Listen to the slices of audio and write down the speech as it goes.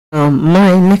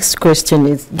My next question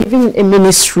is giving a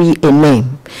ministry a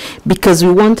name, because we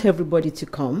want everybody to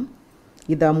come,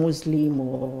 either Muslim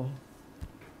or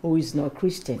who is not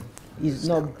Christian. It's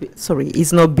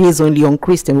not based only on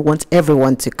Christian. We want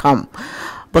everyone to come.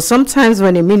 But sometimes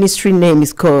when a ministry name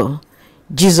is called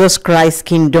Jesus Christ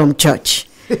Kingdom Church,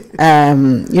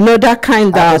 that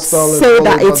kind that say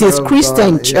that it is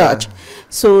Christian church. Yeah.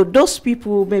 So those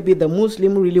people, maybe the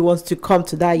Muslim really wants to come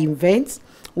to that event,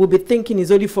 will be thinking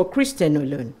it's only for Christian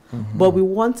alone. But we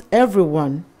want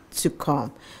everyone to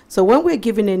come. So when we're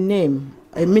giving a name,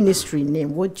 a ministry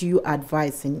name, what do you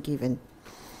advise in giving?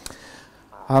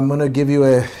 I'm going to give you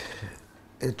a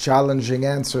challenging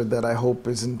answer that I hope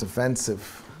isn't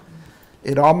offensive.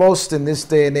 It almost, in this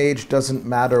day and age, doesn't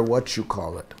matter what you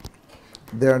call it.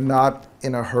 They're not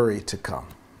in a hurry to come.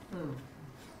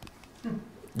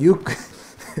 You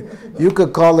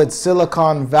could call it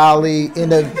Silicon Valley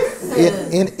Innovative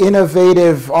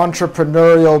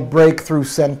Entrepreneurial Breakthrough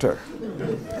Center.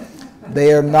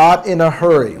 They are not in a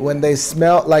hurry. When they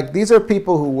smell, like, these are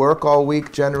people who work all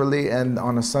week generally, and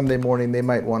on a Sunday morning they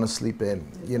might want to sleep in.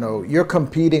 You're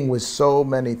competing with so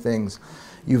many things.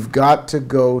 You've got to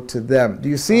go to them. Do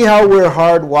you see how we're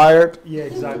hardwired? Yeah,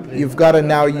 exactly. You've got to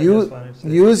now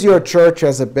use your church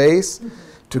as a base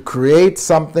to create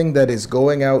something that is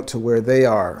going out to where they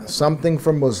are. Something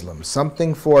for Muslims,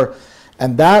 something for...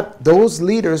 And those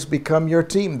leaders become your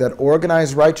team that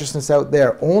organize righteousness out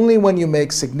there. Only when you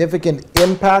make significant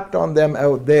impact on them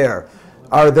out there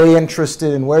are they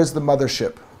interested in where's the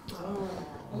mothership.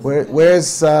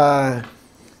 Where's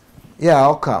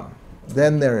I'll come.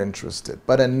 Then they're interested.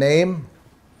 But a name,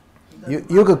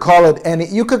 you could call it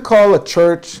you could call a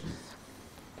church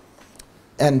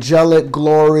Angelic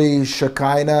Glory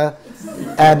Shekinah.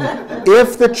 And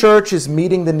if the church is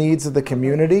meeting the needs of the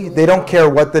community, they don't care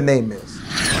what the name is.